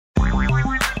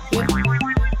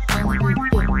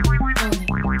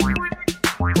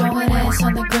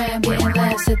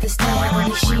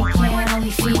Only she can, only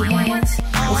feet hands.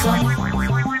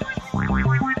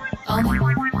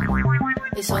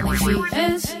 It's only feet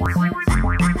hands.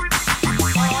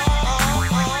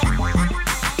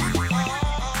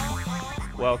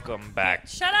 Welcome back.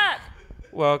 Shut up.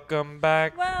 Welcome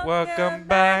back. Welcome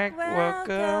back.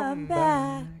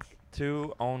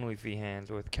 To Only Feehans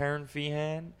with Karen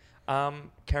Feehan.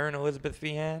 Karen Elizabeth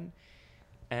Feehan.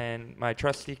 And my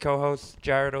trusty co-host,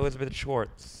 Jared Elizabeth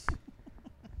Schwartz.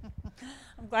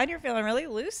 I'm glad you're feeling really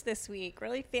loose this week.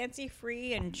 Really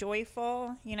fancy-free and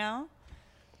joyful, you know?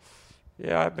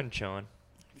 Yeah, I've been chilling.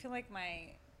 I feel like my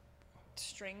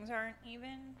strings aren't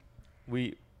even.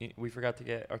 We forgot to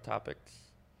get our topics.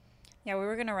 Yeah, we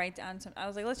were going to write down some. I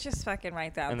was like, let's just fucking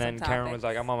write down some And then topics. Karen was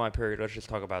like, I'm on my period. Let's just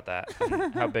talk about that.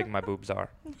 And how big my boobs are.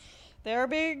 They're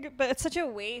big, but it's such a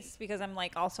waste because I'm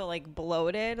like also like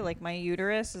bloated. Like my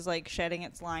uterus is like shedding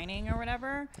its lining or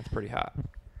whatever. That's pretty hot.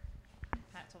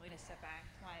 Pat told me to step back.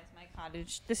 Why is my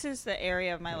cottage? This is the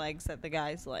area of my legs that the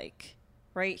guys like.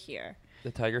 Right here.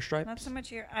 The tiger stripes? Not so much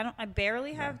here. I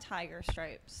barely have tiger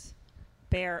stripes.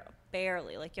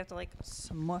 Barely. Like you have to like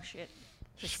smush it.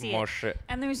 To see Smush it.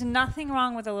 And there's nothing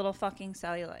wrong with a little fucking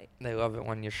cellulite. They love it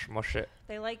when you smush it.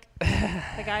 They like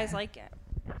the guys like it.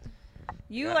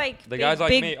 You like the guys like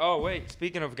me. Oh wait,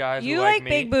 speaking of guys, you who like me,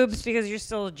 big boobs because you're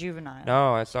still a juvenile.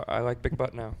 No, I like big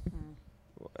butt now.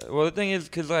 Well, the thing is,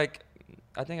 cause like,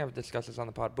 I think I've discussed this on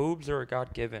the pod. Boobs are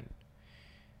God given.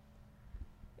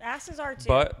 Asses are too.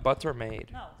 Butts are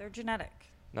made. No, they're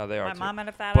genetic. No, they are. My too. mom had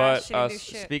a fat ass. She didn't do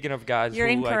shit. Speaking of guys You're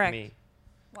who incorrect. like me,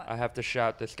 What? I have to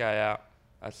shout this guy out.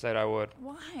 I said I would.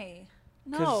 Why?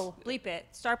 No, bleep it.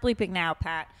 Start bleeping now,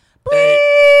 Pat. Bleep. Hey.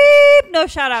 No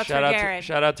shout outs for Jared.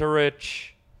 Shout out to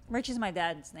Rich. Rich is my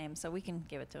dad's name, so we can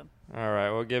give it to him. All right,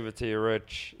 we'll give it to you,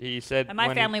 Rich. He said. In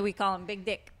my family, we call him Big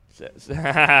Dick.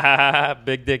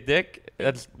 Big Dick.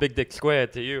 That's Big Dick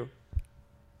squared to you.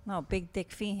 No, Big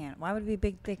Dick Feehan. Why would it be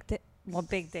Big Dick Dick? Well,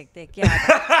 Big Dick.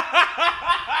 Yeah.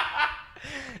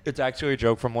 It's actually a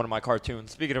joke from one of my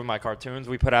cartoons. Speaking of my cartoons,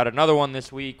 we put out another one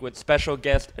this week with special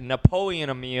guest Napoleon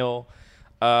Emile.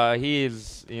 He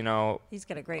is, He's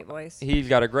got a great voice. He's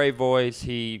got a great voice.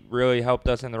 He really helped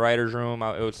us in the writer's room.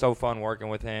 It was so fun working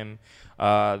with him.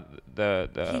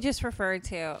 He just referred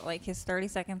to like his 30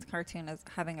 Seconds cartoon as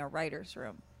having a writer's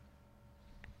room.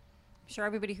 I'm sure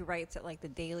everybody who writes at like The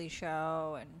Daily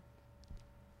Show and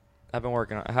I've been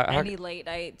working on any late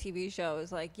night TV show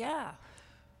is like, yeah.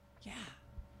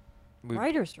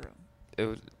 Writer's room. It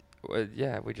was,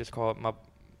 we just call it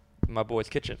my boy's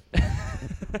kitchen.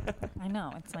 I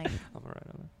know. It's like, I'm all right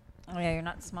on that. oh yeah, you're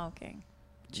not smoking.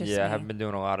 Just yeah, I me. haven't been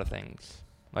doing a lot of things,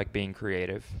 like being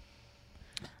creative.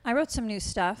 I wrote some new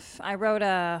stuff. I wrote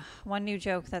one new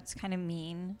joke that's kind of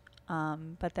mean,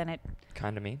 but then it...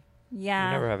 Kind of mean? Yeah.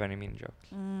 You never have any mean jokes.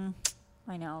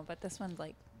 I know, but this one's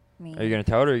like mean. Are you going to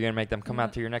tell it, or are you going to make them come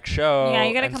out to your next show? Yeah,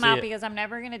 you got to come out because I'm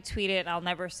never going to tweet it. I'll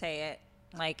never say it,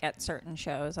 like, at certain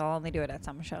shows. I'll only do it at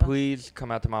some shows. Please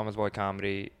come out to Mama's Boy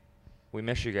Comedy. We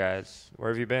miss you guys. Where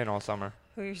have you been all summer?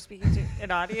 Who are you speaking to?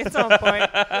 An audience? Oh, boy.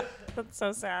 That's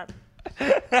so sad.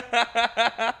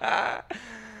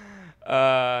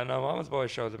 No, Mama's Boy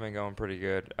shows have been going pretty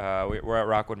good. We're at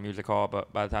Rockwood Music Hall,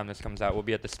 but by the time this comes out, we'll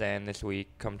be at the Stand this week.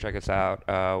 Come check us out.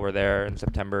 We're there in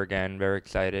September again. Very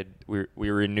excited. We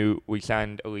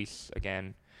signed Elise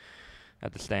again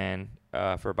at the Stand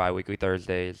for bi-weekly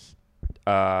Thursdays.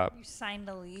 You signed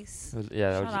a lease?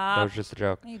 That was just a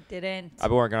joke. You didn't. I've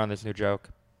been working on this new joke.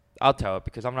 I'll tell it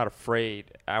because I'm not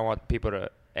afraid. I want people to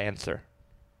answer.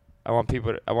 I want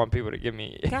people to give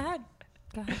me. Go ahead,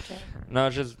 Jay. No,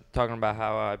 it's just talking about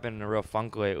how I've been in a real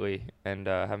funk lately and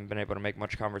haven't been able to make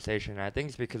much conversation. And I think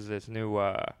it's because of this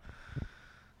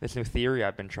new theory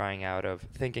I've been trying out of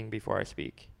thinking before I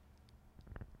speak.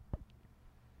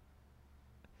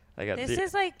 This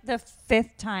is like the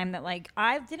 5th time that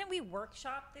didn't we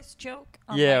workshop this joke?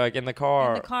 Like in the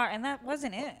car. And that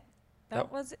wasn't it.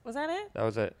 Was that it? That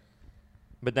was it.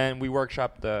 But then we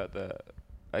workshopped the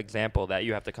example that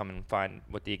you have to come and find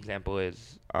what the example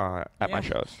is at my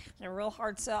shows. A real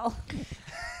hard sell.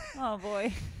 Oh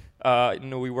boy.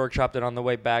 We workshopped it on the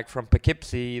way back from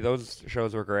Poughkeepsie. Those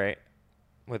shows were great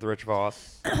with Rich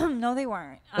Voss. No, they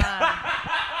weren't.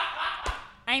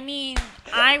 I mean,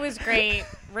 I was great.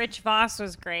 Rich Voss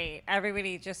was great.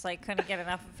 Everybody just couldn't get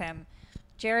enough of him.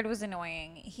 Jared was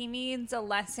annoying. He needs a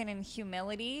lesson in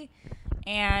humility,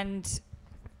 and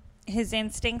his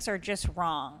instincts are just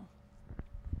wrong.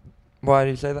 Why do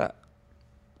you say that?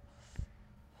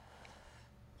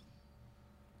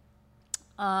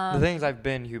 The thing is, I've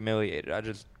been humiliated. I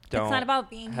just don't it's not about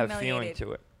being have humiliated.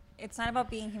 feeling to it. It's not about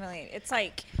being humiliated. It's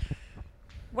like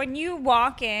when you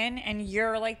walk in and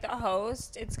you're like the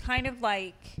host, it's kind of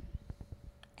like,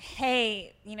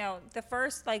 hey, you know, the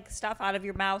first like stuff out of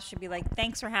your mouth should be like,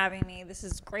 thanks for having me. This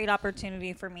is a great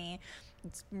opportunity for me.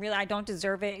 It's really, I don't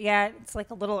deserve it yet. It's like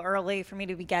a little early for me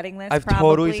to be getting this. I've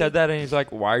totally said that, and he's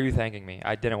like, why are you thanking me?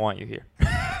 I didn't want you here.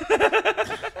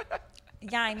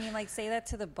 Yeah, I mean, like, say that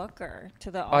to the booker,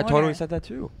 to the owner. I totally said that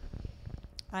too.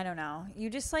 I don't know. You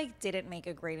just like didn't make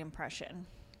a great impression.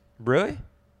 Really?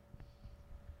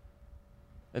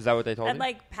 Is that what they told And you?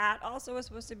 like Pat also was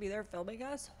supposed to be there filming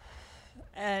us,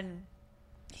 and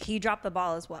he dropped the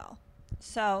ball as well.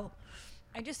 So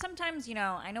I just sometimes, you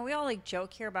know, I know we all like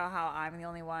joke here about how I'm the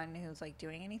only one who's like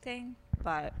doing anything,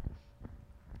 but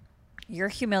you're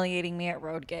humiliating me at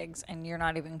road gigs and you're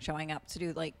not even showing up to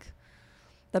do like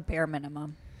the bare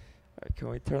minimum. Can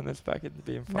we turn this back into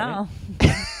being funny?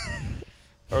 No.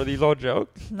 Are these all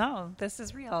jokes? No, this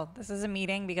is real. This is a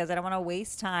meeting because I don't want to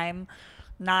waste time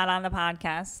not on the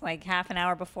podcast, like half an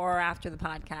hour before or after the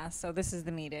podcast. So this is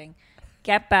the meeting.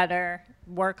 Get better,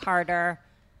 work harder.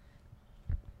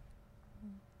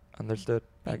 Understood.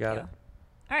 I got it.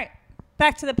 All right.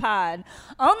 Back to the pod.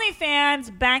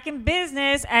 OnlyFans back in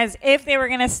business as if they were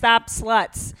going to stop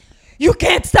sluts. You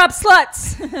can't stop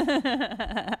sluts.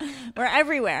 We're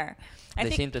everywhere.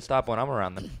 They seem to stop when I'm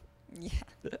around them. Yeah.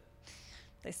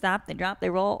 They stop, they drop, they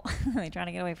roll. They're trying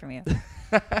to get away from you.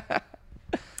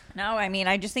 No, I mean,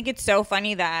 I just think it's so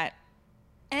funny that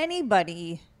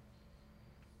anybody...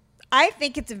 I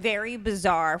think it's very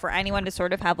bizarre for anyone to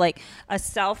sort of have like a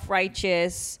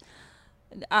self-righteous,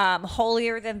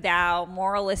 holier than thou,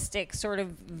 moralistic sort of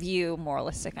view.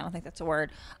 Moralistic, I don't think that's a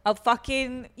word. Of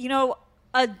fucking, you know,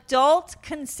 adult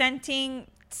consenting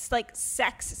like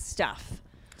sex stuff.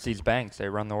 It's these banks, they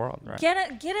run the world, right?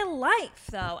 Get a life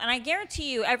though, and I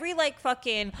guarantee you, every like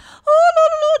fucking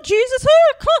no Jesus,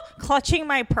 clutching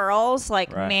my pearls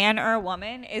like right. Man or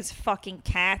woman is fucking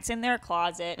cats in their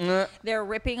closet. Nah. They're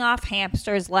ripping off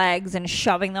hamsters' legs and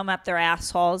shoving them up their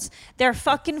assholes. They're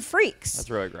fucking freaks. That's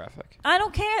really graphic. I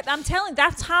don't care. I'm telling.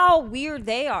 That's how weird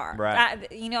they are.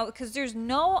 Right. You know, because there's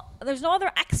no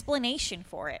other explanation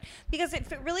for it. Because it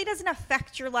really doesn't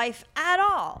affect your life at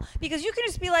all. Because you can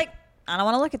just be like, I don't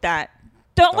want to look at that.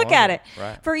 Don't look at it.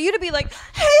 Right. For you to be like,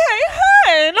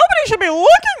 hey, nobody should be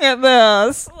looking at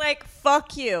this. Like,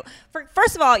 fuck you.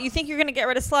 First of all, you think you're going to get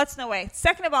rid of sluts? No way.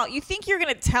 Second of all, you think you're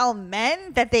going to tell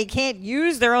men that they can't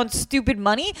use their own stupid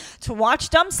money to watch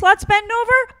dumb sluts bend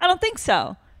over? I don't think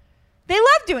so. They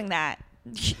love doing that.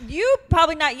 You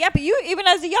probably not yet, but you, even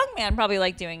as a young man, probably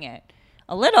like doing it.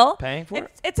 A little. Paying for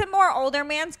it? It's a more older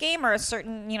man's game or a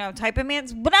certain, you know, type of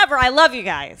man's. Whatever. I love you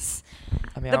guys.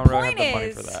 I mean, The I don't really have point the money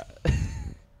is- for that.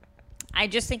 I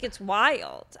just think it's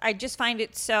wild. I just find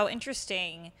it so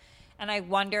interesting, and I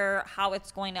wonder how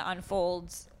it's going to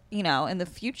unfold, you know, in the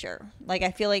future. Like,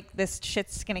 I feel like this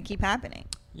shit's going to keep happening.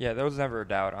 Yeah, there was never a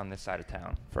doubt on this side of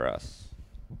town for us.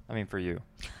 I mean, for you.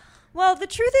 Well, the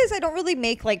truth is I don't really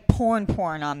make, like, porn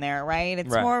on there, right? It's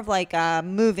Right. more of, like, a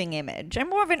moving image. I'm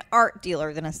more of an art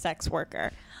dealer than a sex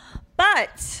worker.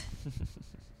 But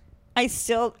I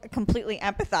still completely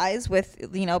empathize with,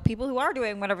 you know, people who are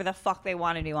doing whatever the fuck they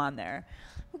want to do on there.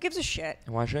 Who gives a shit?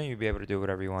 And why shouldn't you be able to do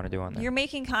whatever you want to do on there? You're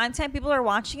making content. People are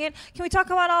watching it. Can we talk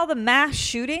about all the mass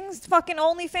shootings? Fucking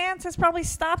OnlyFans has probably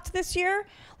stopped this year.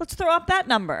 Let's throw up that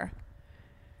number.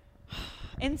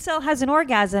 Incel has an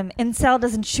orgasm. Incel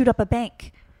doesn't shoot up a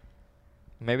bank.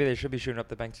 Maybe they should be shooting up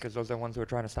the banks because those are the ones who are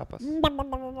trying to stop us.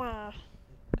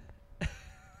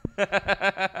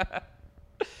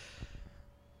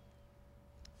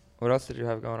 What else did you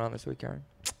have going on this week, Karen?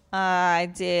 I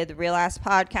did the Real Ass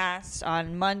podcast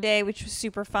on Monday, which was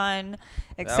super fun.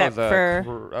 Except that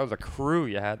for was a crew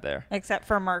you had there.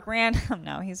 Mark Random.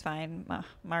 No, he's fine.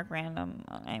 Mark Random.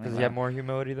 Does he have more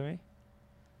humility than me?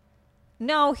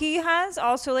 No, he has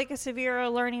also like a severe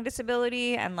learning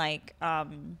disability and like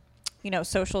you know,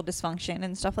 social dysfunction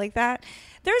and stuff like that.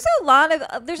 There's a lot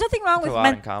of there's nothing wrong It's with a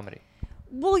lot in comedy.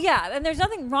 well, yeah, and there's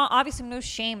nothing wrong. Obviously, no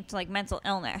shame to like mental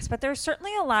illness, but there's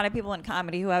certainly a lot of people in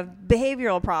comedy who have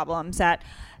behavioral problems that,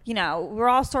 you know, we're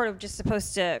all sort of just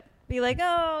supposed to be like,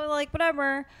 oh, like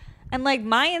whatever. And like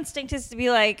my instinct is to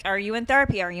be like, are you in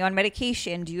therapy? Are you on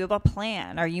medication? Do you have a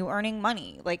plan? Are you earning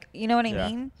money? Like, you know what I Yeah.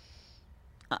 mean?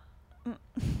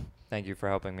 Thank you for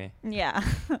helping me. Yeah,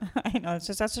 I know. That's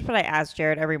just what I ask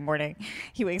Jared every morning.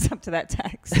 He wakes up to that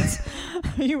text.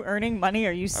 Are you earning money?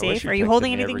 Are you I wish safe? Are texted you holding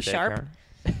me anything every day, sharp?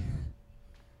 Karen.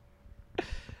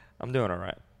 I'm doing all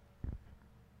right.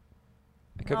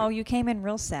 I could Oh, be- you came in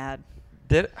real sad.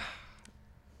 did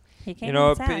He came you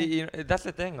know, in sad. that's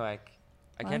the thing. Like,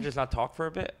 I Why? can't just not talk for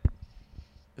a bit.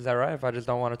 Is that right? If I just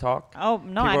don't want to talk? Oh,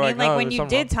 no. People I are mean, like, like, "No, when there's you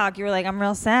something did talk, you were like, I'm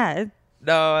real sad.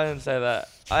 No, I didn't say that.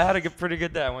 I had a pretty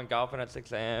good day. I went golfing at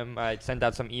 6 a.m. I sent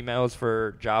out some emails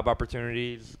for job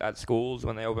opportunities at schools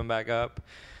when they open back up.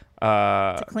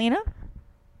 To clean up?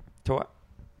 To what?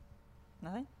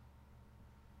 Nothing?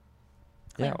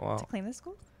 Yeah, To well, clean the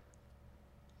school?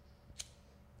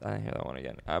 I didn't hear that one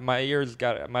again.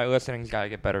 My listening's got to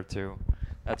get better too.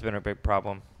 That's been a big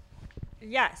problem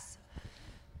Yes.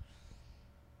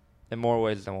 in more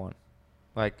ways than one.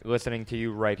 Like listening to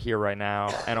you right here, right now,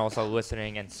 and also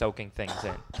listening and soaking things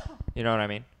in. You know what I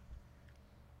mean?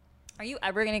 Are you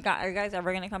guys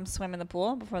ever gonna come swim in the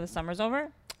pool before the summer's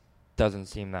over? Doesn't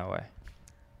seem that way.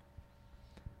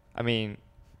 I mean,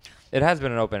 it has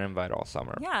been an open invite all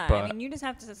summer. Yeah, but I mean, you just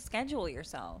have to schedule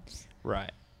yourselves.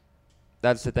 right.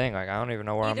 That's the thing. Like, I don't even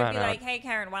know where Either I'm at be now. like, hey,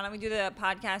 Karen, why don't we do the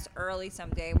podcast early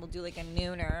someday? We'll do like a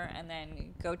nooner and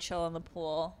then go chill in the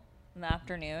pool in the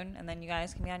afternoon, and then you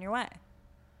guys can be on your way.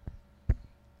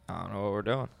 I don't know what we're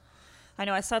doing. I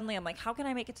know. I'm like, how can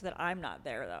I make it so that I'm not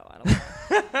there though?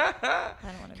 I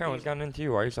don't want to. Karen, what's gotten into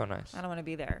you? Why are you so nice? I don't want to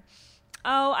be there.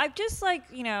 Oh, I've just like,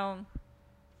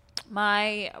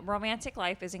 my romantic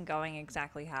life isn't going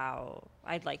exactly how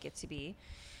I'd like it to be.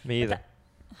 Me either.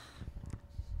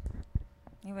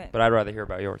 Yeah, But I'd rather hear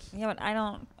about yours. yeah, but I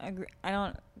don't agree. I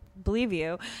don't believe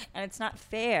you, and it's not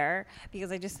fair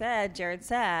because I just said Jared's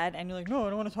sad, and you're like, no, I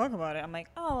don't want to talk about it. I'm like,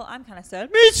 oh, I'm kind of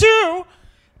sad. Me too.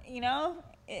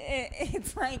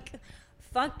 It's like,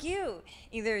 fuck you.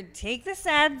 Either take the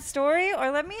sad story or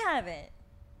let me have it.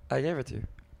 I gave it to you.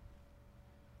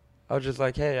 I was just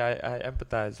like, hey, I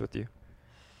empathize with you.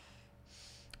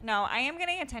 No, I am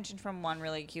getting attention from one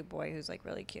really cute boy who's like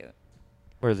really cute.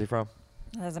 Where is he from?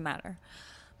 It doesn't matter.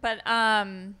 But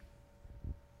then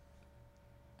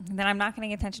I'm not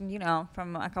getting attention,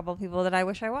 from a couple of people that I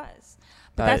wish I was.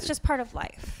 But that's just part of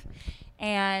life.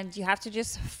 And you have to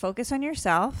just focus on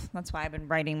yourself. That's why I've been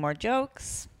writing more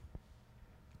jokes,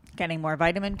 getting more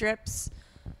vitamin drips,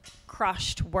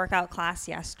 crushed workout class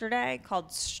yesterday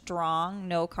called Strong,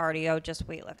 no cardio, just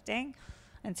weightlifting.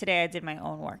 And today I did my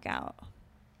own workout.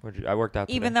 I worked out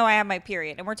today. Even though I have my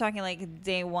period. And we're talking like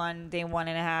day 1, day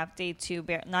 1.5, day 2,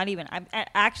 not even. It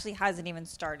actually hasn't even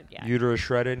started yet. Uterus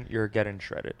shredded, you're getting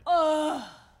shredded. Ugh.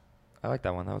 I like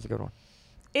that one. That was a good one.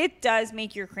 It does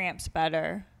make your cramps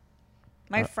better.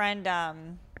 My friend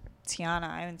Tiana,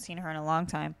 I haven't seen her in a long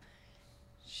time.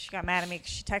 She got mad at me because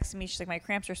she texted me. She's like, my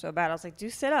cramps are so bad. I was like, do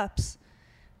sit-ups.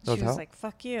 Those She was help? like,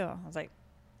 fuck you. I was like,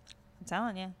 I'm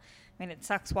telling you. I mean, it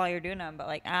sucks while you're doing them, but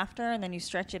like after, and then you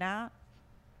stretch it out,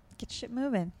 get shit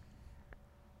moving.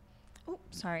 Oh,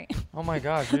 sorry. Oh my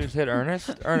gosh, you just hit Ernest?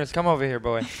 Ernest, come over here,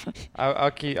 boy.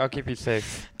 I'll keep you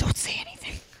safe. Don't say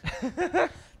anything.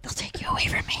 They'll take you away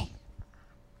from me.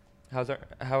 How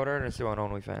would Ernest do on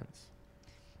OnlyFans?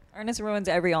 Ernest ruins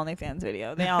every OnlyFans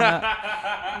video. They all know.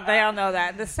 They all know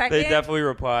that. The second, They definitely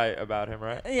reply about him,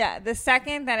 right? yeah, the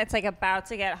second that it's like about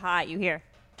to get hot, you hear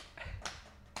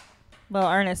little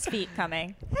Ernest feet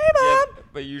coming. Hey, Yeah, mom.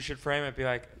 but you should frame it. Be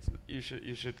like, you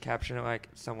should caption it like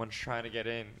someone's trying to get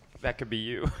in. That could be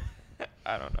you.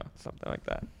 I don't know, something like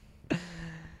that.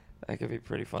 That could be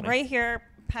pretty funny. Right here,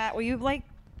 Pat. Will you like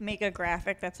make a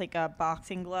graphic that's like a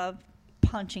boxing glove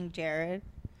punching Jared?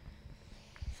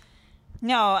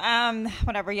 No,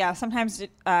 whatever. Yeah, sometimes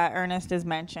Ernest is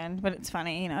mentioned, but it's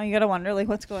funny. You gotta wonder like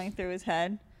what's going through his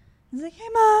head. He's like, "Hey,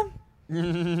 mom,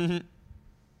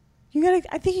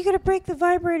 I think you gotta break the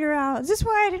vibrator out. Is this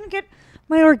why I didn't get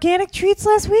my organic treats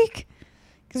last week?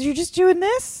 Because you're just doing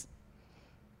this?"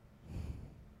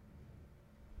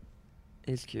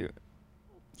 He's cute.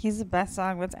 He's the best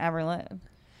dog that's ever lived.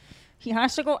 He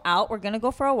has to go out. We're going to go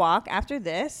for a walk after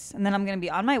this. And then I'm going to be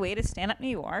on my way to Stand Up New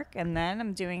York. And then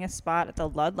I'm doing a spot at the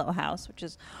Ludlow House, which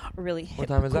is a really hip,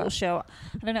 time is cool that? show.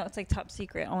 I don't know. It's like top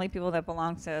secret. Only people that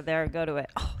belong to there go to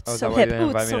it. Oh, it's Oh, is so that why you hip. didn't Ooh,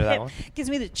 invite it's me so to that hip. one? Gives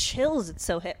me the chills. It's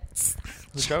so hip.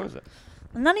 Who chose it?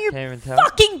 None of your Can't even tell.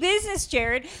 fucking business,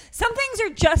 Jared. Some things are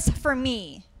just for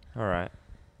me. All right.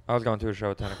 I was going to a show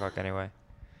at 10 o'clock anyway.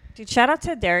 Dude, shout out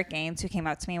to Derek Gaines, who came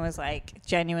out to me and was like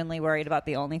genuinely worried about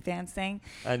the OnlyFans thing.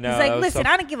 I know. He's that like, was listen,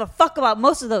 so- I don't give a fuck about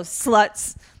most of those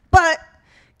sluts, but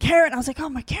Karen, I was like, oh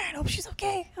my Karen, I hope she's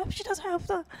okay. I hope she doesn't. I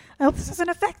hope this doesn't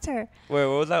affect her. Wait,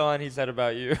 what was that line he said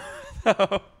about you?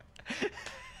 That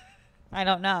I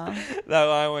don't know.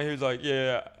 line when he was like,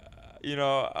 yeah,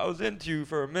 I was into you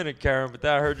for a minute, Karen, but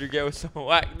then I heard you get with some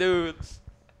whack dudes.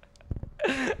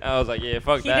 I was like, yeah,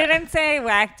 fuck He that. didn't say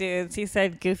whack dudes. He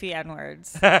said goofy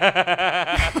N-words.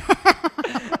 I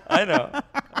know.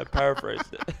 I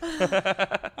paraphrased it.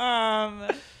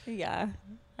 Yeah.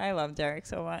 I love Derek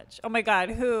so much. Oh my God,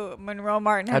 who? Monroe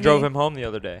Martin. I drove him home the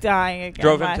other day. Dying again.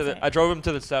 Drove him last to the. night. I drove him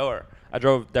to the cellar. I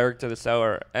drove Derek to the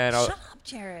cellar, and Shut up,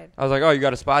 Jared. I was like, "Oh, you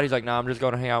got a spot?" He's like, "No, I'm just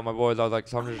going to hang out with my boys." I was like,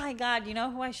 "So I'm Oh just." my God, you know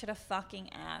who I should have fucking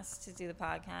asked to do the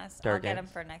podcast? Derek I'll get him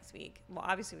Gaines. for next week. Well,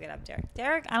 obviously we could have Derek.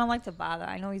 Derek, I don't like to bother.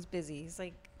 I know he's busy. He's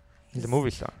a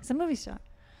movie star. He's a movie star.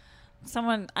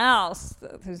 Someone else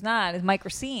who's not is Mike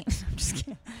Racine. I'm just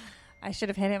kidding. I should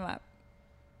have hit him up.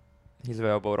 He's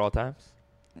available at all times.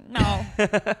 No.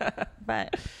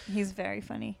 But he's very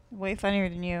funny. Way funnier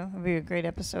than you. It would be a great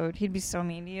episode. He'd be so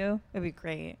mean to you. It would be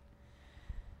great.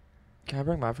 Can I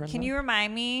bring my friends? Can on? you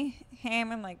remind me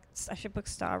him and I should book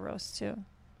Stavros too.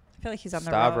 I feel like he's on the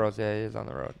road. Stavros, yeah, he is on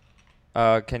the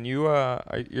road. Can you?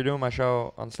 You're doing my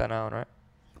show on Staten Island, right?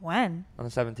 When? On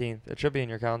the 17th. It should be in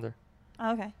your calendar.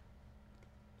 Oh, okay.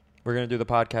 We're gonna do the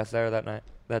podcast there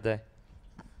that day.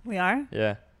 We are?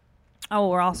 Yeah. Oh,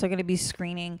 we're also going to be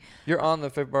screening You're on the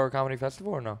Fifth Borough Comedy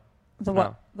Festival or no? the No.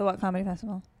 what? The what comedy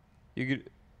festival? You could.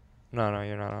 No,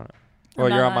 you're not on it. I'm Well,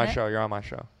 not you're on on my it? show. You're on my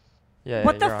show. Yeah.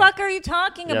 What yeah, the you're on fuck are you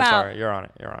talking it. Yeah, about? sorry. You're on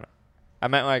it. You're on it. I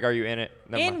meant like, are you in it?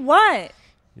 Never In mind. what?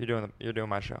 You're doing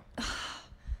my show.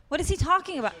 What is he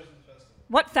talking about?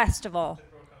 What festival?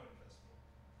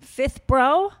 Fifth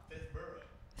Borough?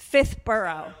 Fifth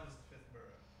Borough.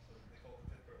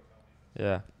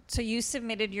 Yeah. So you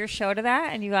submitted your show to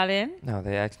that and you got in? No,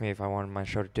 they asked me if I wanted my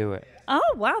show to do it. Oh,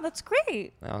 wow, that's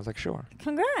great. And I was like, sure.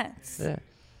 Congrats. Yeah.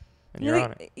 And you're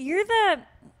on it. You're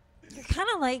kind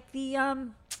of like the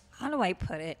how do I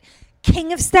put it?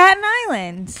 King of Staten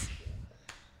Island.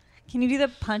 Can you do the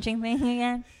punching thing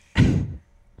again?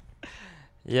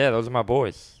 Yeah, those are my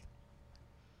boys.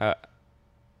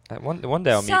 One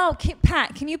day I'll meet. So,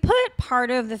 Pat, can you put part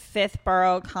of the Fifth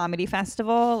Borough Comedy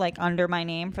Festival like under my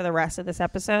name for the rest of this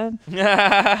episode?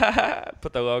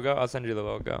 Put the logo. I'll send you the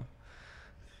logo.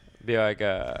 Be like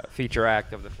a feature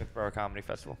act of the Fifth Borough Comedy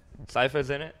Festival. Cypher's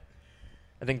in it.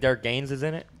 I think Derek Gaines is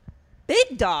in it.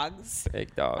 Big dogs.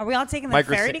 Big dog. Are we all taking the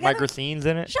ferry together? Mike Racine's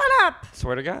in it. Shut up.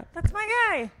 Swear to God. That's my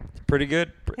guy. It's pretty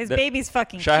good. His baby's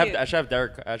fucking Should cute. I should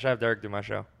have Derek do my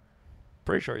show.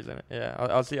 Pretty sure he's in it. Yeah,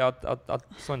 I'll see. I'll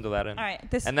swindle that in. All right.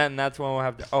 This And then that's when we'll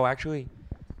have. Oh, actually,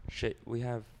 shit. We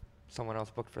have someone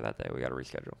else booked for that day. We got to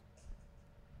reschedule.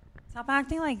 Stop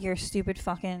acting like you're stupid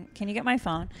fucking. Can you get my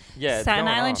phone? Yeah, it's Staten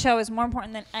going Island off. show is more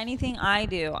important than anything I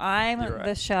do. I'm You're right.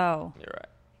 the show. You're right.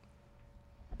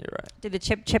 You're right. Did the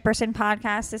Chip Chipperson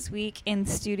podcast this week in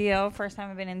studio. First time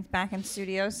I've been back in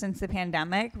studio since the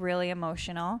pandemic. Really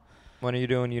emotional. When are you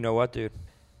doing? You know what, dude?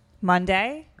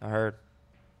 Monday. I heard.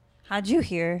 How'd you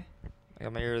hear? I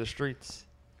got my ear to the streets.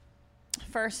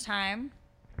 First time.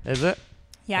 Is it?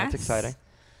 Yes. That's exciting.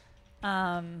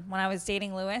 When I was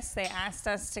dating Lewis, they asked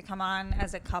us to come on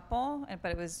as a couple,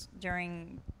 but it was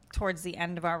towards the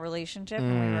end of our relationship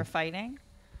when we were fighting.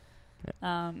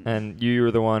 And you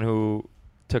were the one who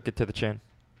took it to the chin.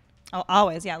 Oh,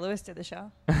 always. Yeah, Lewis did the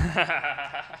show.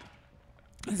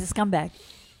 He's a scumbag.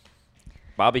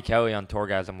 Bobby Kelly on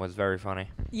Tourgasm was very funny.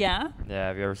 Yeah? Yeah,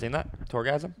 have you ever seen that?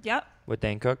 Tourgasm? Yep. With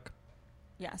Dane Cook?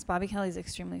 Yes, Bobby Kelly's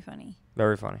extremely funny.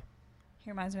 Very funny. He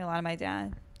reminds me a lot of my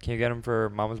dad. Can you get him for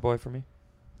Mama's Boy for me?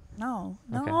 No.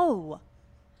 Okay. No.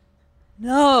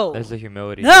 No. There's the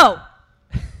humility. No.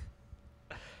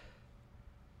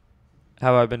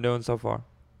 How have I been doing so far?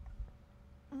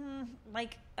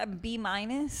 Like a B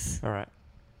minus. All right.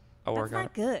 I'll That's work on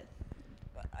not it. good.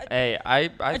 Hey,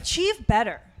 I Achieve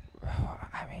better.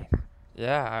 I mean,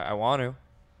 yeah, I want to.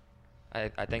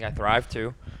 I think I thrive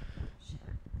to.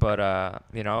 But,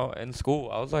 in school,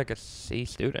 I was like a C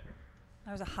student.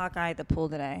 There was a hot guy at the pool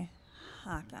today.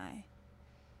 Hot guy.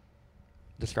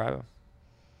 Describe him.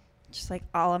 Just like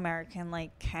all American,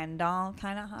 like Ken doll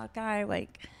kind of hot guy.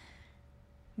 Like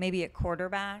maybe a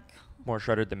quarterback. More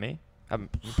shredded than me? I'm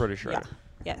pretty shredded.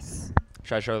 Yeah. Yes.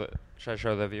 Should I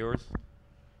show the viewers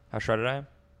how shredded I am?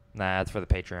 Nah, that's for the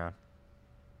Patreon.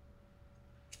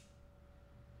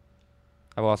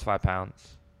 I lost 5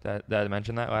 pounds. Did I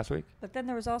mention that last week? But then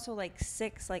there was also like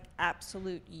 6 like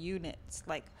absolute units,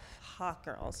 like hot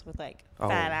girls with like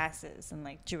fat asses and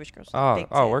like Jewish girls with big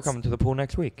tits. We're coming to the pool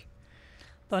next week.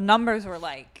 The numbers were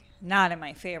like not in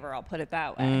my favor, I'll put it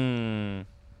that way.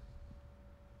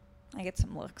 I get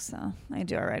some looks though. I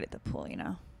do all right at the pool, you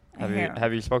know.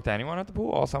 Have you spoke to anyone at the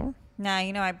pool all summer? Nah,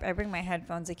 you know, I bring my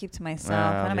headphones. I keep to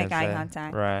myself. I don't make eye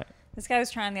contact. Right. This guy was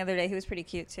trying the other day. He was pretty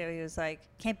cute too. He was like,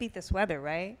 "Can't beat this weather,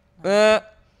 right?" That's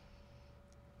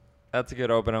a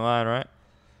good opening line, right?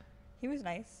 He was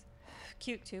nice.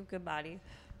 Cute too. Good body.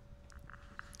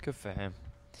 Good for him.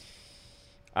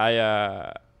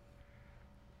 I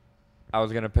I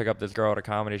was gonna pick up this girl at a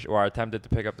comedy show, or I attempted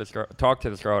to talk to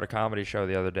this girl at a comedy show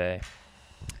the other day,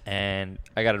 and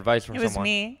I got advice from It was someone.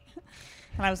 me.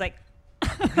 And I was like,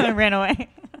 I ran away.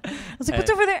 I was like,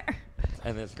 what's over there?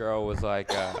 And this girl was like,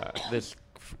 this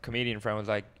comedian friend was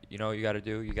like, you know what you got to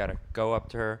do? You got to go up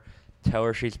to her, tell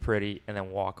her she's pretty, and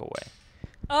then walk away.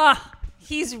 Oh,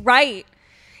 he's right.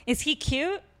 Is he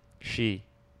cute? She.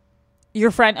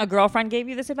 Your friend, a girlfriend gave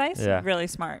you this advice? Yeah. Really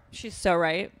smart. She's so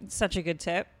right. Such a good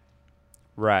tip.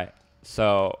 Right.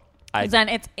 So Then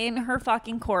it's in her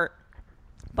fucking court.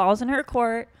 Ball's in her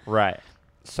court. Right.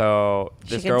 So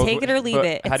She this can girl. take it or leave but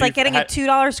it. how It's do like you- getting a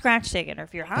 $2 scratch ticket. Or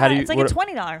if you're How hot, do you- it's like what- a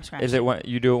 $20 scratch Is ticket. it when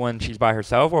you do it when she's by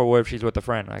herself, or what if she's with a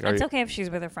friend? Like, are It's you, okay if she's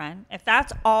with a friend. If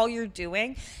that's all you're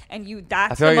doing, and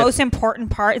that's feel the like most important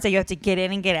part is that you have to get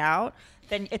in and get out,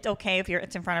 then it's okay if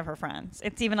it's in front of her friends.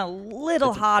 It's even a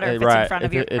little hotter if it's right. in front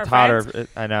of her It's hotter. friends.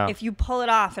 I know. If you pull it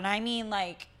off, and I mean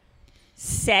like,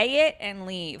 say it and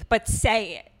leave, but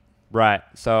say it. Right.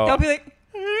 So Don't be like,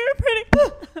 you're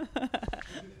pretty.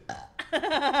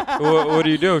 what do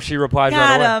you do if she replies right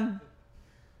Got away? him.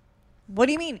 What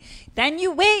do you mean? Then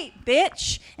you wait,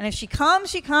 bitch. And if she comes,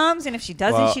 she comes. And if she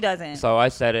doesn't, Well, she doesn't. So I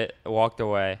said it, walked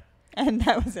away. And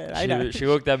that was it. I know. She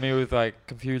looked at me with like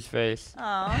confused face.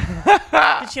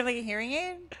 Aw. Did she have like a hearing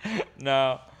aid?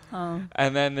 No. Oh.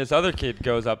 And then this other kid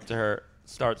goes up to her,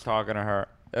 starts talking to her,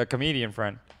 a comedian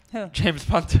friend, Who? James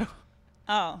Punto.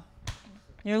 Oh.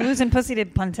 You're losing pussy to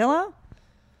Puntillo?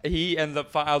 He ends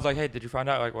up. I was like, "Hey, did you find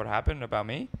out like what happened about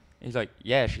me?" He's like,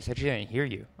 "Yeah, she said she didn't hear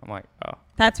you." I'm like, "Oh."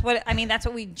 That's what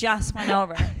we just went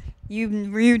over.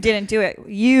 You didn't do it.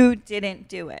 You didn't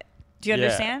do it. Do you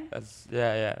understand?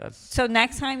 That's. So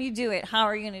next time you do it, how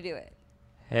are you going to do it?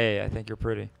 Hey, I think you're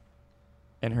pretty.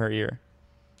 In her ear.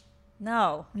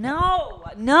 No,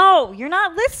 you're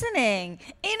not listening.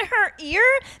 In her ear?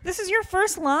 This is your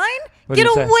first line? What do Get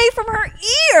you say? away from her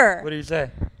ear. What do you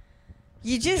say?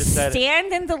 You just just said it.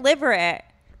 stand and deliver it.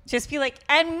 Just be like,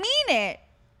 and mean it.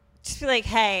 Just be like,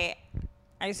 hey,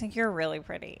 I just think you're really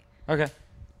pretty. Okay.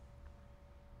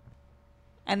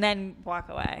 And then walk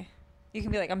away. You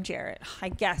can be like, I'm Jared. I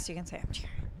guess you can say, I'm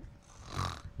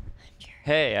Jared.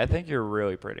 Hey, I think you're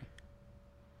really pretty.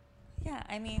 Yeah,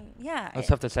 I mean, yeah. That's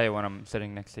tough to say when I'm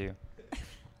sitting next to you.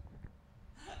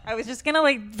 I was just going to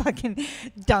like fucking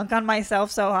dunk on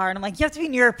myself so hard. I'm like, you have to be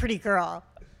near a pretty girl.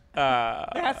 There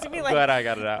has to be I'm like glad I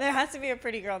got it out. There has to be a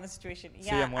pretty girl in this situation.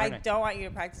 Yeah, I'm I learning. don't want you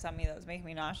to practice on me. Those make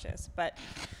me nauseous. But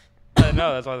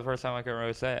No, that's why the first time I couldn't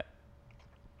really say it.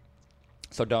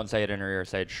 So don't say it in her ear.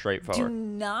 Say it do straightforward.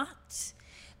 not.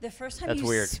 The first time That's you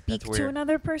weird. speak That's to weird.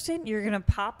 another person, you're gonna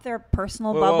pop their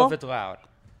personal Well, bubble. if it's loud.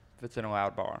 If it's in a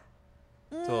loud bar.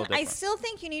 It's a little I different. still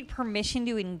think you need permission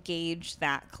to engage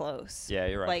that close. Yeah,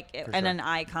 you're right. Like For in sure. an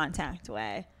eye contact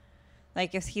way.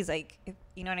 Like if he's like,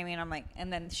 you know what I mean? I'm like,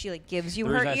 and then she like gives you The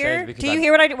her reason I say it ear. is because Do you I-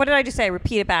 hear what did I just say?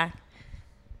 Repeat it back.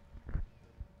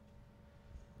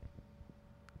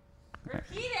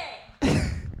 Repeat it.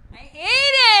 I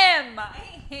hate him. I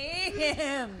hate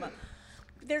him.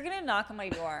 They're gonna knock on my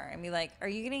door and be like, "Are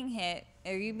you getting hit?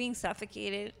 Are you being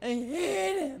suffocated?" I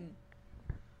hate him.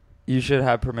 You should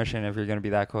have permission if you're going to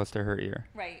be that close to her ear.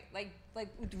 Right, like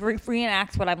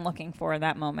reenact what I'm looking for in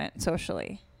that moment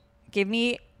socially.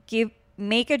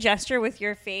 Make a gesture with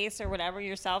your face or whatever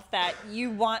yourself that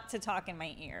you want to talk in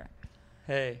my ear.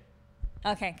 Hey.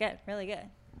 Okay, good, really good,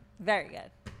 very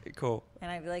good. Cool.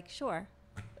 And I'd be like, sure.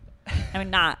 I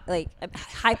mean, not like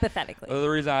hypothetically. Well, the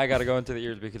reason I got to go into the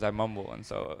ears is because I mumble, and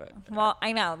so. Well,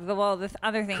 I know. Well, the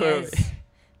other thing Clearly. is,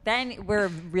 then we're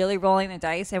really rolling the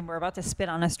dice and we're about to spit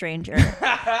on a stranger.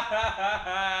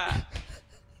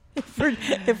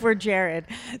 if we're Jared.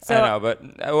 So I know, but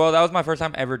well, that was my first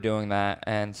time ever doing that,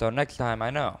 and so next time I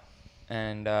know,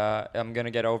 and I'm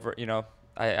gonna get over. You know,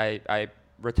 I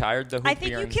retired the hoop I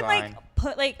think you earring can sign. like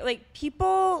put like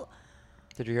people.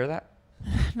 Did you hear that?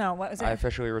 No, what was it? I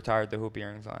officially retired the hoop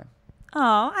earring sign. Oh,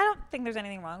 I don't think there's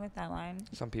anything wrong with that line.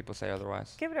 Some people say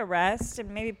otherwise. Give it a rest and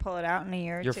maybe pull it out in a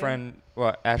year or Your two. friend,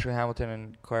 Ashley Hamilton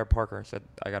and Claire Parker said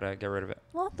I gotta get rid of it.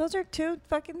 Well, those are two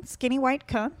fucking skinny white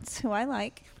cunts who I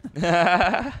like,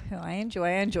 They're who I enjoy.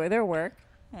 I enjoy their work,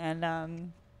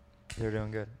 and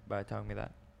doing good by telling me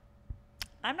that.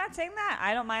 I'm not saying that.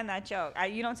 I don't mind that joke.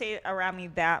 You don't say it around me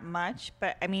that much,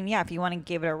 but I mean, yeah, if you want to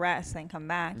give it a rest, then come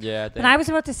back. Yeah, But I was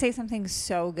about to say something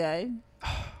so good.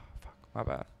 my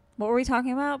bad. What were we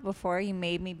talking about before you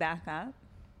made me back up?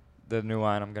 The new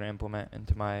line I'm gonna implement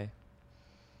into my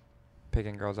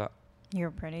picking girls up.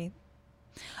 You're pretty.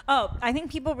 Oh, I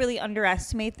think people really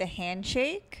underestimate the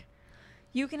handshake.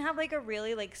 You can have like a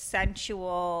really like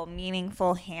sensual,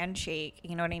 meaningful handshake.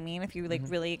 You know what I mean? If you like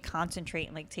really concentrate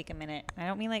and like take a minute. I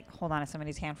don't mean like hold on to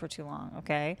somebody's hand for too long,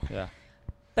 okay? Yeah.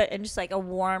 But and just like a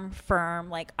warm, firm,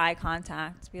 like eye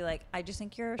contact. Be like, I just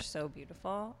think you're so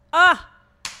beautiful. Ah,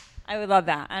 I would love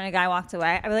that. And a guy walked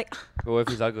away. I'd be like, But what if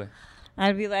he's ugly?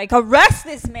 I'd be like, arrest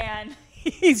this man.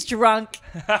 He's drunk.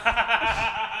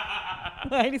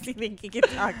 Why does he think he can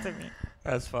talk to me?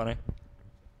 That's funny.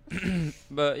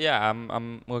 But yeah,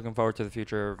 I'm looking forward to the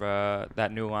future of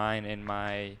that new line in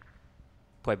my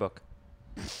playbook.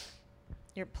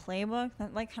 Your playbook?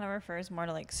 That like kind of refers more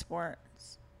to like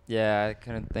sports. Yeah, I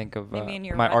couldn't think of Maybe in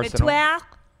your my arsenal. repertoire.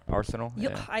 Arsenal. You,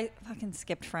 Yeah. I fucking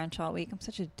skipped French all week. I'm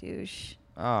such a douche. Just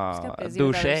Oh, got busy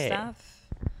with other douche. stuff.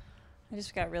 I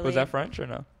just got really. Was that French or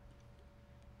no?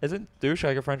 Isn't douche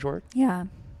like a French word? Yeah.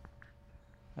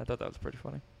 I thought that was pretty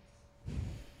funny.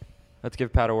 Let's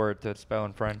give Pat a word to spell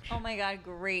in French. Oh my god,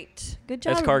 great. Good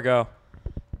job. Escargot.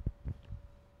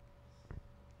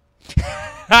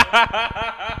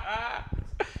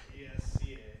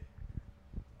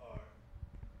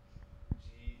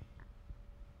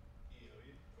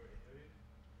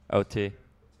 OT.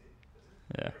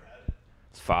 Yeah.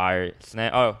 It's fire.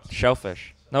 Oh,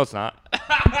 shellfish. No, it's not.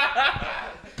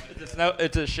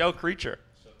 It's a shell creature.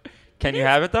 Can you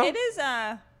have it though? It is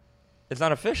a. It's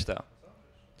not a fish though.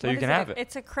 So what you is can have it.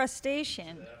 It's a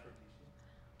crustacean.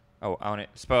 Oh, I want it.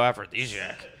 Spell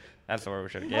aphrodisiac. That's the word we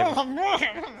should have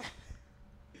given.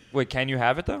 Wait, can you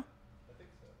have it though?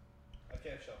 I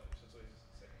can't shellfish. That's what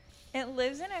he's saying. It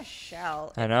lives in a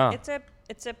shell. I know.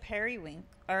 It's a periwinkle,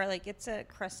 or like it's a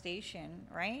crustacean,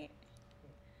 right?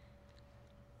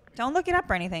 Don't look it up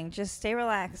or anything. Just stay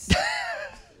relaxed.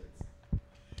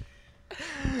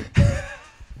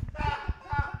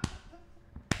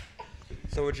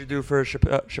 So what'd you do for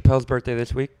Chappelle's birthday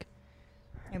this week?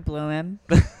 I blew him.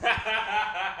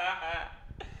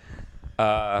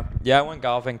 Yeah, I went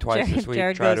golfing twice this week.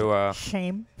 Jared Try goes, to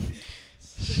shame.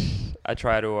 I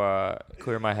try to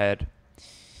clear my head.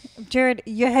 Jared,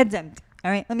 your head's empty.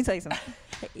 All right, let me tell you something.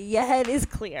 Your head is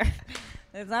clear.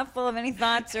 It's not full of any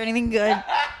thoughts or anything good.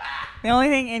 The only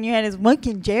thing in your head is, what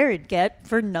can Jared get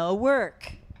for no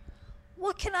work?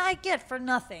 What can I get for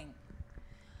nothing?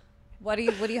 What do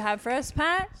you have for us,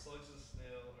 Pat? Slugs and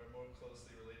snail are more closely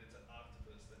related to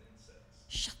octopus than insects.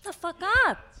 Shut the fuck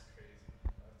up. That's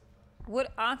crazy.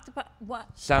 What octopi? What?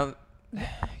 Sound.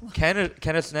 Can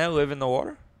a snail live in the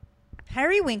water?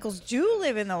 Periwinkles do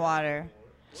live in the water.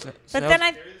 But Snails- then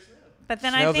I. But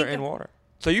then I snails think. are in water,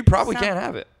 so you probably Some- can't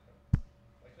have it. I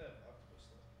can have octopus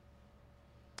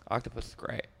though. Octopus is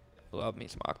great. Love me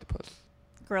some octopus.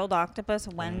 Grilled octopus,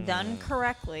 when done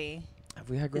correctly, Have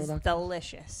we had is grilled octopus?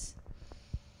 delicious.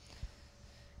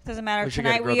 Doesn't matter. We should get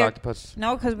Tonight grilled we are, octopus.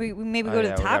 no, because we maybe Oh, go to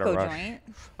yeah, the we gotta taco rush. joint.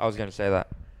 I was gonna say that.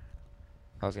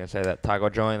 Taco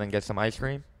joint and get some ice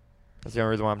cream. That's the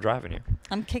only reason why I'm driving you.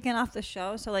 I'm kicking off the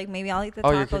show, so like maybe I'll eat the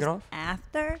Oh, you're kicking tacos off?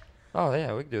 after. Oh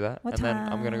yeah, we can do that. What and then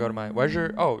I'm gonna go to my. Where's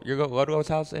your? Oh, you're go Ludlow's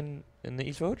house in the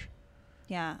East Village.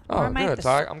 Yeah. Oh, or am I at good. the So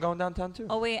S- I'm going downtown too.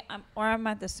 oh wait, I'm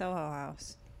at the Soho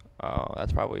house. Oh,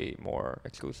 that's probably more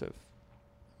exclusive.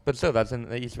 But still, that's in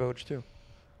the East Village too.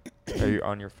 Are you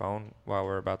on your phone while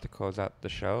we're about to close out the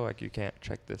show? Like you can't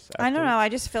check this. I don't know. afterwards? I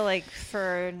just feel like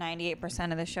for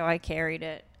 98% of the show, I carried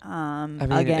it. I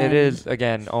mean, again. it is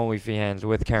again only Feehands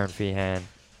with Karen Feehan.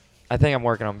 I think I'm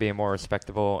working on being more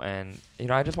respectable, and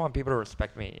I just want people to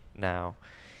respect me now.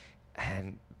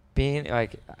 And being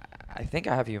like, I think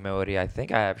I have humility. I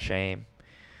think I have shame.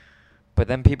 But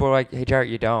then people are like, "Hey, Jarrett,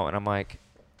 you don't," and I'm like,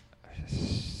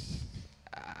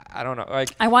 I don't know.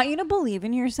 Like, I want you to believe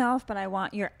in yourself, but I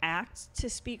want your act to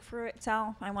speak for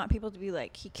itself. I want people to be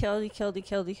like, he killed. didn't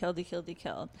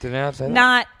I have to say that?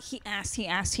 Not he asked.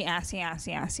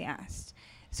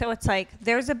 So it's like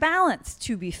there's a balance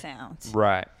to be found.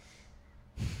 Right.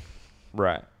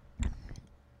 Right.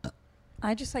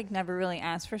 I just like never really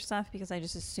ask for stuff because I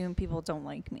just assume people don't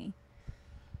like me.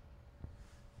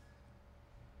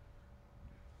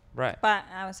 Right. But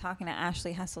I was talking to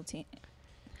Ashley Hasseltine.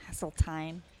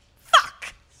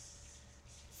 Fuck!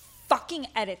 Fucking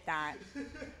edit that.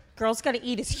 Girls Gotta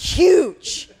Eat is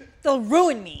huge. They'll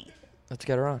ruin me. Let's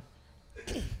get her on.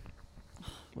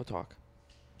 We'll talk.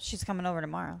 She's coming over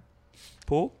tomorrow.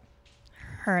 Pool?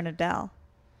 Her and Adele.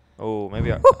 Oh,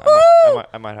 maybe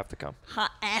I might have to come.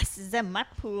 Hot asses in my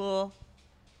pool.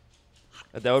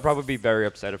 That would probably be very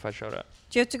upset if I showed up.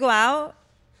 Do you have to go out?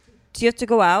 Do you have to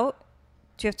go out?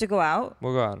 Do you have to go out?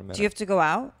 We'll go out in a minute. Do you have to go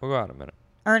out? We'll go out in a minute.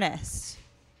 Ernest,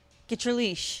 get your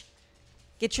leash.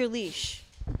 Get your leash.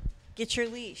 Get your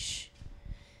leash.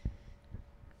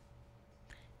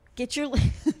 Get your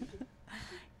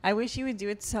I wish he would do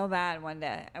it so bad one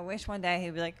day. I wish one day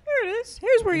he'd be like, here it is.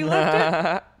 Here's where you left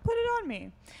it. Put it on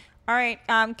me. All right.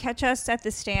 Catch us at The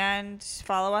Stand.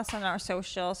 Follow us on our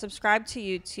social. Subscribe to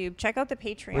YouTube. Check out the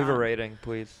Patreon. Leave a rating,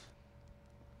 please.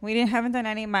 Haven't done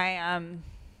any of my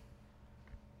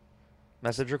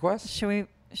Message requests? Should we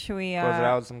Close it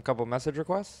out with some couple message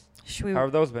requests? should we How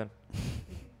have those been?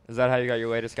 Is that how you got your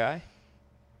latest guy?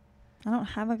 I don't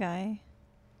have a guy.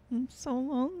 I'm so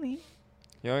lonely.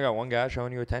 You only got one guy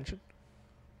showing you attention?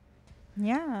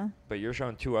 Yeah. But you're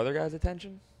showing 2 other guys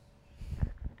attention?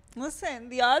 Listen,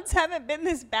 the odds haven't been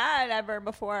this bad ever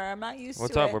before. I'm not used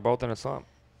What's to up? it. We're both in a slump.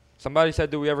 Somebody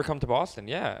said, do we ever come to Boston?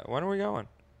 Yeah. When are we going?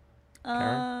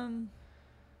 Karen?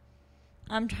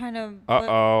 I'm trying to.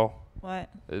 Uh-oh. What?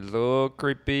 There's a little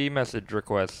creepy message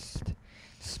request.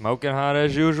 Smoking hot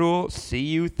as usual. See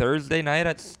you Thursday night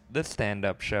at the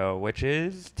stand-up show, which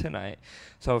is tonight.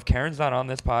 So if Karen's not on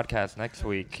this podcast next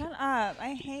week. Shut up!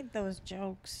 I hate those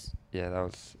jokes. Yeah, that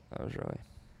was really.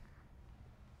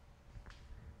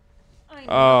 I know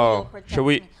Oh, you'll protect should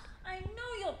we- me. I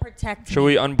know you'll protect me. Should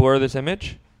we unblur this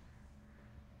image?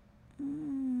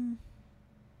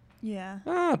 Yeah.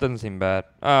 Oh, it doesn't seem bad.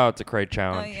 Oh, it's a great Oh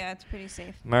challenge. yeah, it's pretty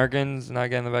safe. Americans not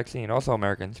getting the vaccine. Also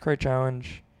Americans. Great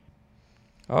challenge.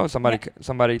 Oh,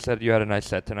 somebody said you had a nice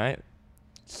set tonight.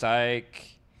 Psych.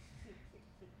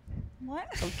 What?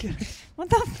 Okay. What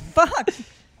the fuck?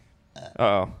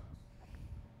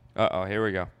 Uh-oh, here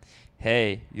we go.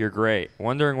 Hey, you're great.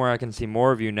 Wondering where I can see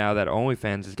more of you now that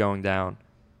OnlyFans is going down.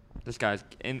 This guy's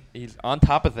he's on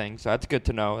top of things, so that's good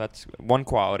to know. That's one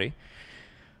quality.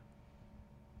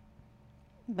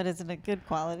 But is it a good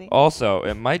quality? Also,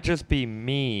 it might just be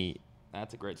me.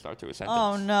 That's a great start to a sentence.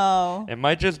 Oh no. It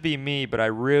might just be me, but I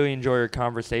really enjoy your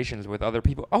conversations with other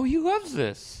people. Oh, he loves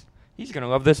this. He's going to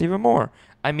love this even more.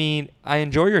 I mean, I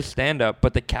enjoy your stand-up,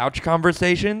 but the couch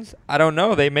conversations, I don't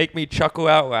know. They make me chuckle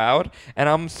out loud, and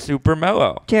I'm super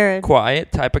mellow. Jared.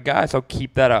 Quiet type of guy, so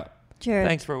keep that up. Jared.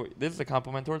 Thanks for... This is a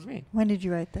compliment towards me. When did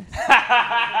you write this?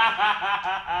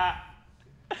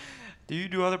 Do you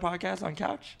do other podcasts on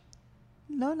couch?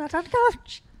 No, not on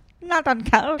couch. Not on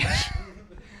couch.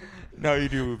 No, you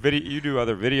do You do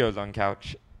other videos on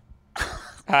couch.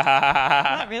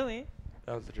 Not really.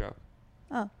 That was the joke.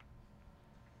 Oh.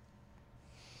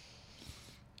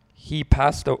 He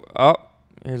passed away. Oh,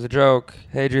 here's a joke.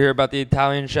 Hey, did you hear about the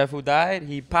Italian chef who died?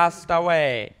 He passed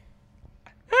away.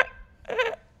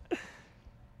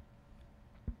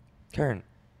 Karen,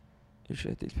 you should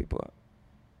hit these people up.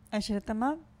 I should hit them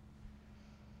up?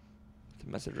 It's a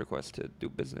message request to do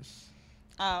business.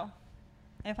 Oh.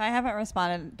 If I haven't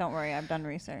responded, don't worry. I've done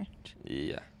research.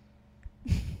 Yeah.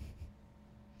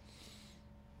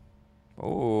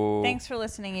 Oh. Thanks for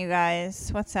listening, you guys.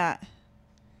 What's that?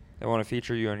 They want to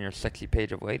feature you on your sexy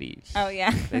page of ladies. Oh, yeah.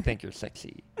 They think you're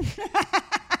sexy.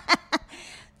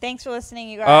 Thanks for listening,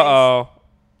 you guys. Uh-oh.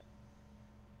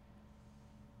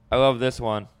 I love this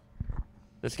one.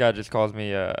 This guy just calls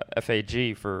me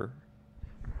FAG for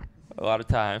a lot of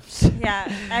times.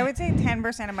 Yeah, I would say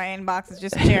 10% of my inbox is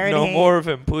just Jared. No hate. more of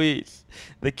him, please.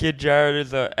 The kid Jared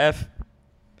is a F.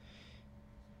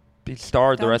 He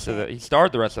starred the Don't rest of say the. He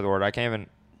starred the rest of the word. I can't even.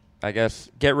 I guess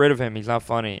get rid of him. He's not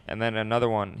funny. And then another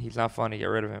one. He's not funny. Get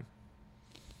rid of him.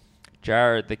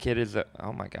 Jared, the kid is a.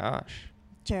 Oh my gosh.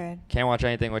 Jared. Can't watch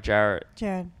anything with Jared.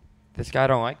 Jared. This guy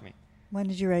don't like me. When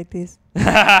did you write these?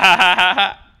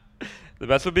 The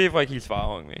best would be if like he's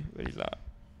following me, but he's not.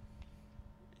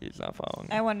 He's not following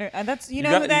me. I wonder. That's you You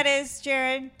know got- who that is,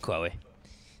 Jared? Chloe.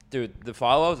 Dude, the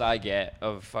follows I get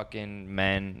of fucking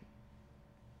men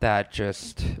that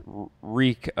just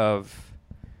reek of.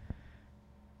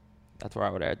 That's where I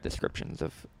would add descriptions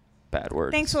of bad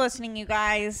words. Thanks for listening, you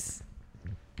guys.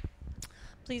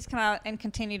 Please come out and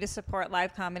continue to support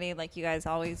live comedy like you guys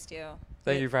always do.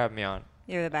 Thank you for having me on.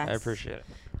 You're the best. I appreciate it.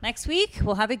 Next week,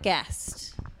 we'll have a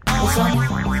guest.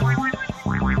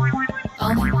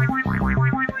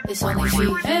 It's only she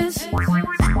is.